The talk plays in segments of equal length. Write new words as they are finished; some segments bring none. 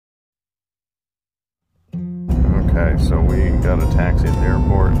Okay, so we got a taxi at the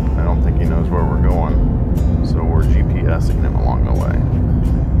airport. I don't think he knows where we're going, so we're GPSing him along the way.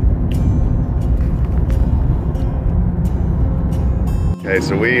 Okay,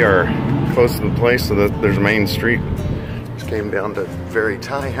 so we are close to the place, so that there's Main Street. Just came down to Very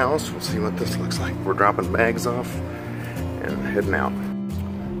Thai House. We'll see what this looks like. We're dropping bags off and heading out.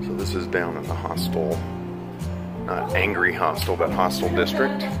 So this is down in the hostel, not angry hostel, but hostel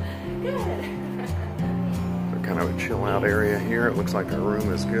district. Kind of a chill out area here. It looks like our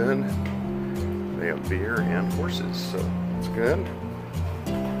room is good. They have beer and horses, so it's good.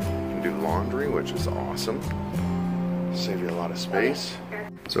 You can do laundry, which is awesome. Save you a lot of space.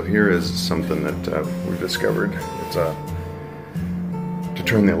 So here is something that we've discovered. It's to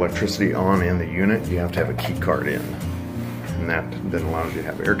turn the electricity on in the unit, you have to have a key card in. And that then allows you to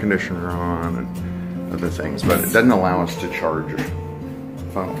have air conditioner on and other things, but it doesn't allow us to charge your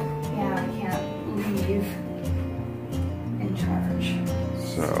phone. Yeah, we can't leave. Charge.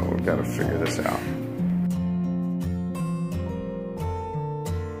 So we've got to figure this out.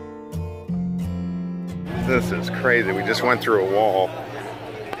 This is crazy. We just went through a wall.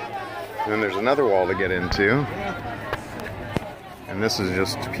 And then there's another wall to get into. And this is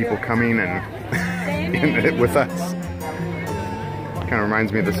just people coming and with us. Kind of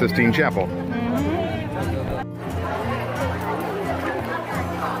reminds me of the Sistine Chapel.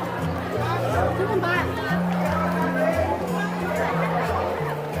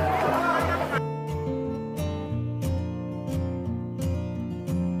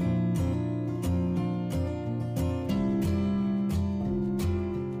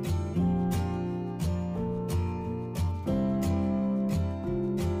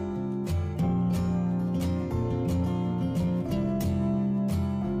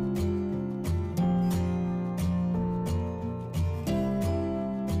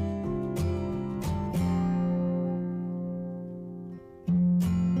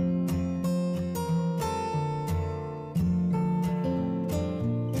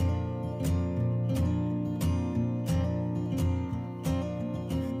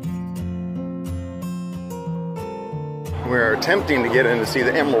 We're attempting to get in to see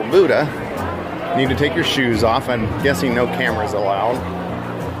the Emerald Buddha. You need to take your shoes off. I'm guessing no cameras allowed.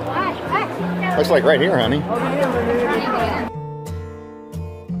 Looks like right here, honey.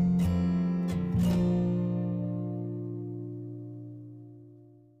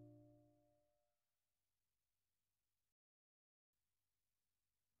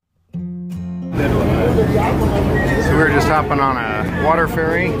 So we were just hopping on a water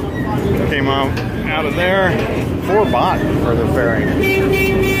ferry. Came out of there. 4 baht for the ferry.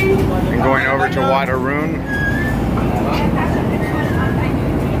 And going over to Wat Arun.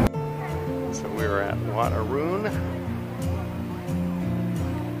 So we were at Wat Arun.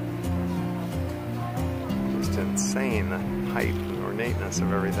 Just insane, the height and ornateness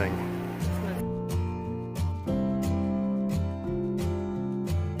of everything.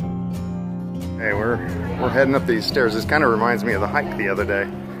 Hey, we're heading up these stairs. This kind of reminds me of the hike the other day.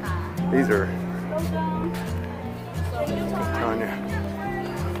 These are, I'm telling you.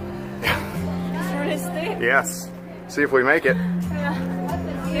 Yes. See if we make it.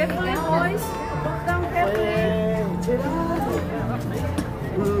 Carefully, boys. Look down carefully.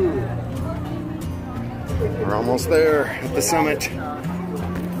 We're almost there at the summit.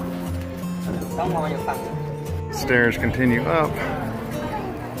 Stairs continue up.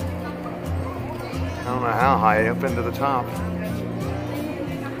 I don't know how high up into the top.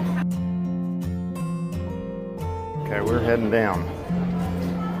 Okay, we're heading down.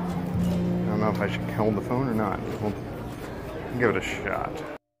 I don't know if I should hold the phone or not. We'll give it a shot.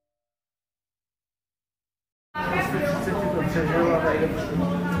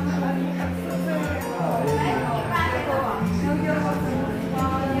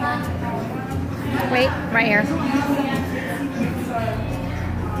 Wait, right here.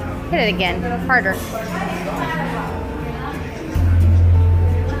 Hit it again, harder.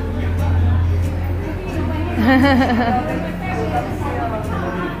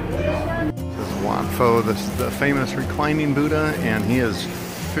 This is Wat Pho, the famous reclining Buddha, and he is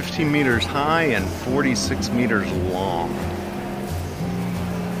 15 meters high and 46 meters long.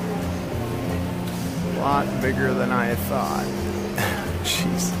 A lot bigger than I thought.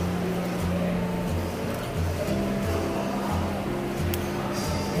 Jeez.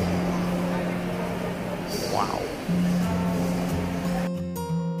 Wow.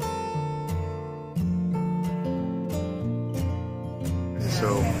 So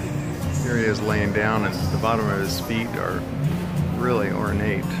here he is laying down, and the bottom of his feet are really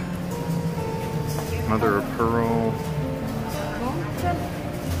ornate. Mother of pearl,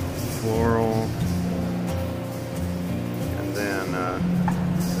 floral.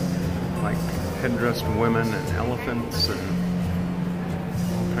 red-dressed women and elephants and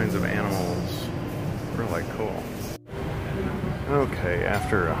all kinds of animals. Really cool. Okay,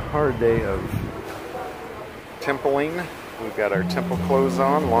 after a hard day of templing, we've got our temple clothes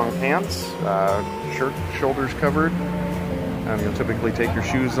on, long pants, shirt, shoulders covered. You'll typically take your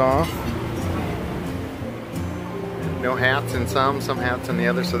shoes off. No hats in some hats in the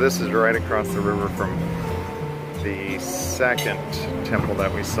other. So this is right across the river from the second temple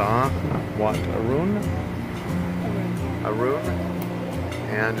that we saw, Wat Arun.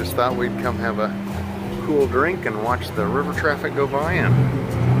 And just thought we'd come have a cool drink and watch the river traffic go by and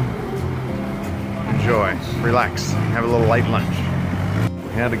enjoy, relax, have a little light lunch.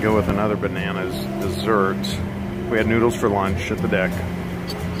 We had to go with another bananas dessert. We had noodles for lunch at the deck,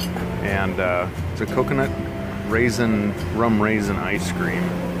 and it's a coconut rum raisin ice cream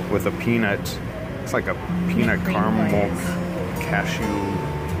with a peanut, it's like a peanut caramel cashew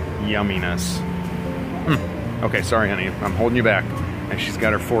yumminess. Okay, sorry honey, I'm holding you back. And she's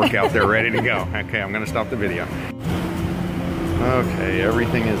got her fork out there ready to go. Okay, I'm gonna stop the video. Okay,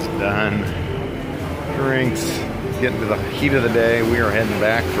 everything is done. Drinks, getting to the heat of the day. We are heading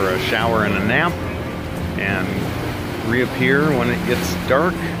back for a shower and a nap and reappear when it gets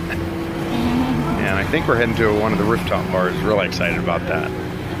dark. And I think we're heading to one of the rooftop bars. Really excited about that.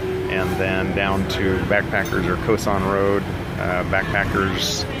 And then down to Backpackers or Kosan Road,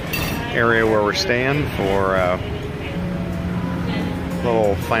 Backpackers area where we're staying for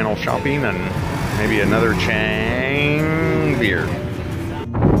little final shopping and maybe another Chang beer.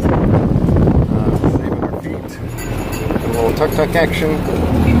 Saving our feet. A little tuk-tuk action.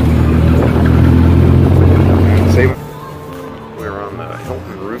 Save it. We're on the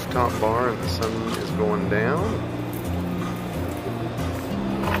Hilton rooftop bar and the sun is going down.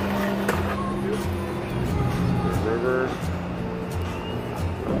 The river.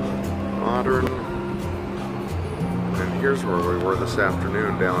 Modern. And here's where we were this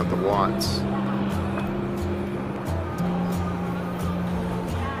afternoon, down at the Watts.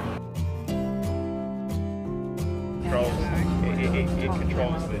 It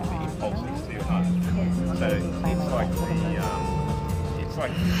controls the impulses to your heart. So it's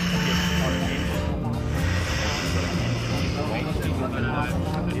like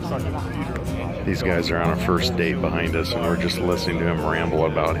These guys are on a first date behind us, and we're just listening to him ramble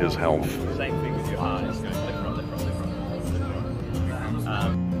about his health. Same thing with your heart. It's going left,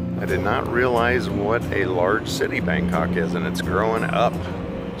 right. I did not realize what a large city Bangkok is, and it's growing up,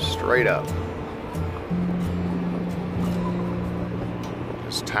 straight up.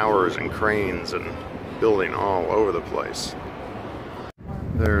 There's towers and cranes and building all over the place.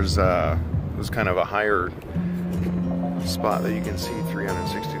 There's kind of a higher spot that you can see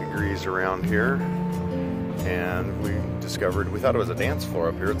 360 degrees around here, and we thought it was a dance floor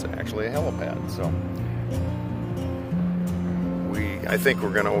up here. It's actually a helipad. So I think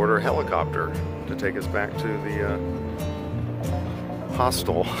we're going to order a helicopter to take us back to the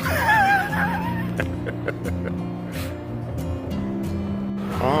hostel.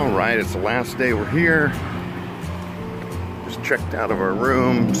 All right, it's the last day we're here. Just checked out of our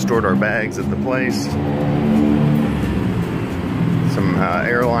room, stored our bags at the place. Some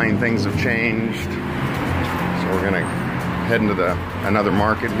airline things have changed, so we're gonna head into another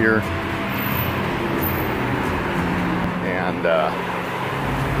market here, and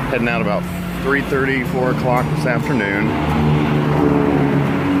heading out about 3:30, 4 o'clock this afternoon,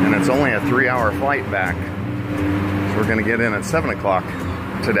 and it's only a 3-hour flight back, so we're gonna get in at 7 o'clock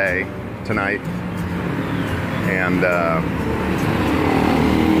tonight, and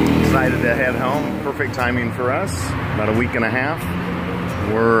excited to head home. Perfect timing for us, about a week and a half.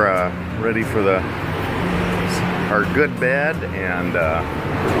 We're ready for our good bed and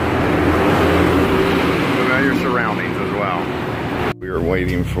familiar surroundings as well. We are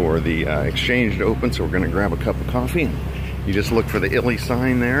waiting for the exchange to open, so we're going to grab a cup of coffee. You just look for the Illy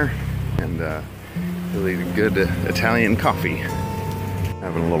sign there, and really good Italian coffee.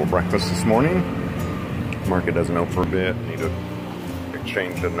 Having a little breakfast this morning. Market doesn't open for a bit.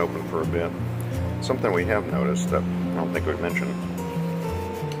 Exchange doesn't open for a bit. Something we have noticed that I don't think we've mentioned.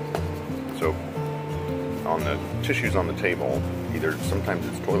 So on the tissues on the table, sometimes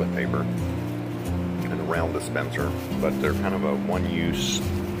it's toilet paper and a round dispenser, but they're kind of a one-use.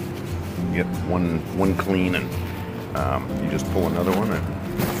 You get one clean, and you just pull another one, and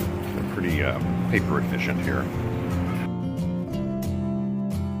they're pretty paper efficient here.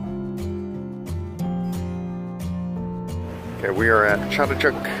 Okay, we are at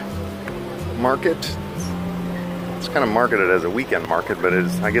Chatuchak Market. It's kind of marketed as a weekend market, but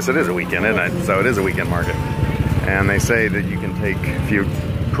I guess it is a weekend, isn't it? So it is a weekend market. And they say that you can take, if you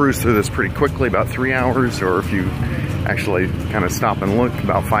cruise through this pretty quickly, about 3 hours, or if you actually kind of stop and look,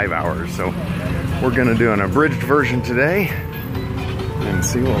 about 5 hours. So we're gonna do an abridged version today and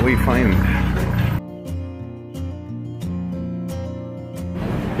see what we find.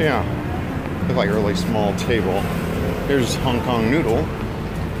 Yeah, it's like a really small table. Here's Hong Kong noodle.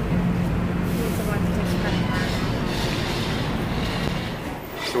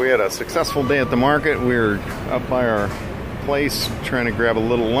 So we had a successful day at the market. We were up by our place trying to grab a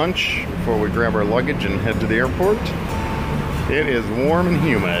little lunch before we grab our luggage and head to the airport. It is warm and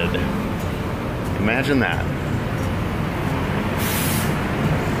humid. Imagine that.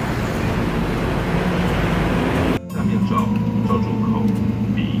 下面找住口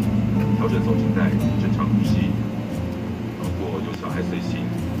B 调整走行带正常呼吸。如果有小孩随行，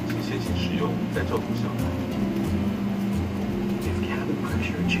请先行使用，再照顾小孩。 If cabin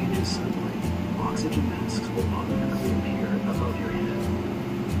pressure changes suddenly, oxygen masks will automatically appear above your head.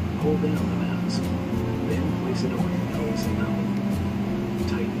 Pull down the mask, then place it over your nose and mouth.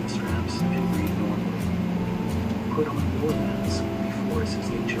 Tighten the straps and breathe normally. Put on your mask before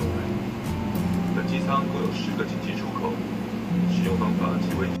assisting children. 本机舱共有10个紧急出口，使用方法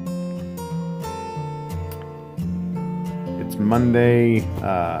及位置。 It's Monday,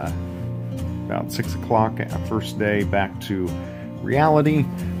 about 6 o'clock, first day back to reality.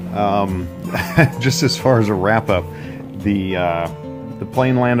 Just as far as a wrap up, the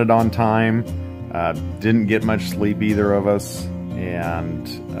plane landed on time. Didn't get much sleep, either of us, and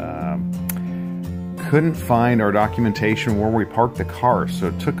couldn't find our documentation where we parked the car. So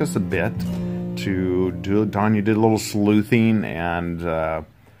it took us a bit to do. Danya did a little sleuthing and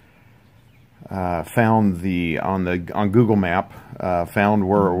found on Google Map, found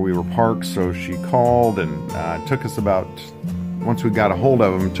where we were parked. So she called, and took us about, once we got a hold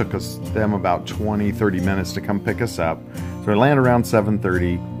of them, it took them about 20-30 minutes to come pick us up. So we landed around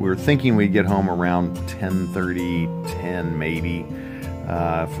 7:30. We were thinking we'd get home around 10:30, 10 maybe,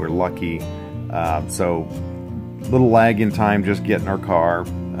 if we're lucky. So little lag in time just getting our car.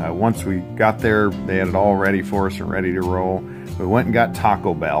 Once we got there, they had it all ready for us and ready to roll. We went and got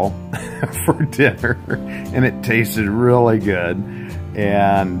Taco Bell for dinner, and it tasted really good.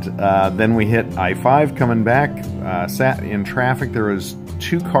 And then we hit I-5 coming back, sat in traffic. There were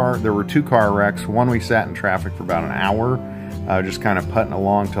two car wrecks. One, we sat in traffic for about an hour, just kind of putting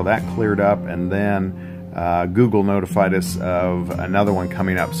along till that cleared up, and then Google notified us of another one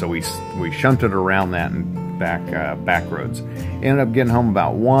coming up, so we shunted around that and back roads. Ended up getting home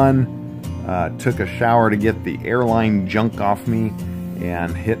about 1. Took a shower to get the airline junk off me,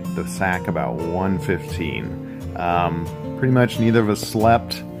 and hit the sack about 1:15. Pretty much neither of us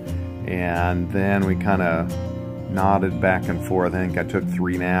slept, and then we kind of nodded back and forth. I think I took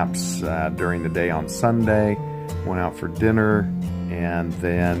 3 naps during the day on Sunday, went out for dinner, and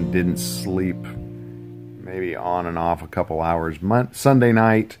then didn't sleep, maybe on and off a couple hours Sunday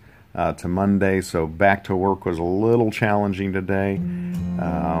night to Monday. So back to work was a little challenging today,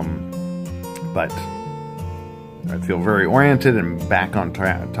 but I feel very oriented and back on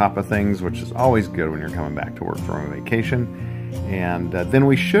top of things, which is always good when you're coming back to work from a vacation. And then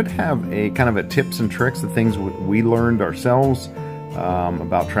we should have a kind of a tips and tricks, the things we learned ourselves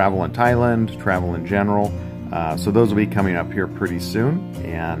about travel in Thailand, travel in general. So those will be coming up here pretty soon.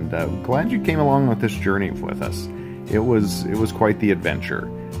 And glad you came along with this journey with us. It was quite the adventure.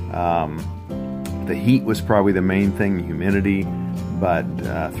 The heat was probably the main thing, humidity, but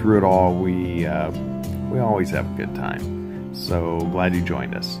through it all, we always have a good time. So glad you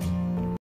joined us.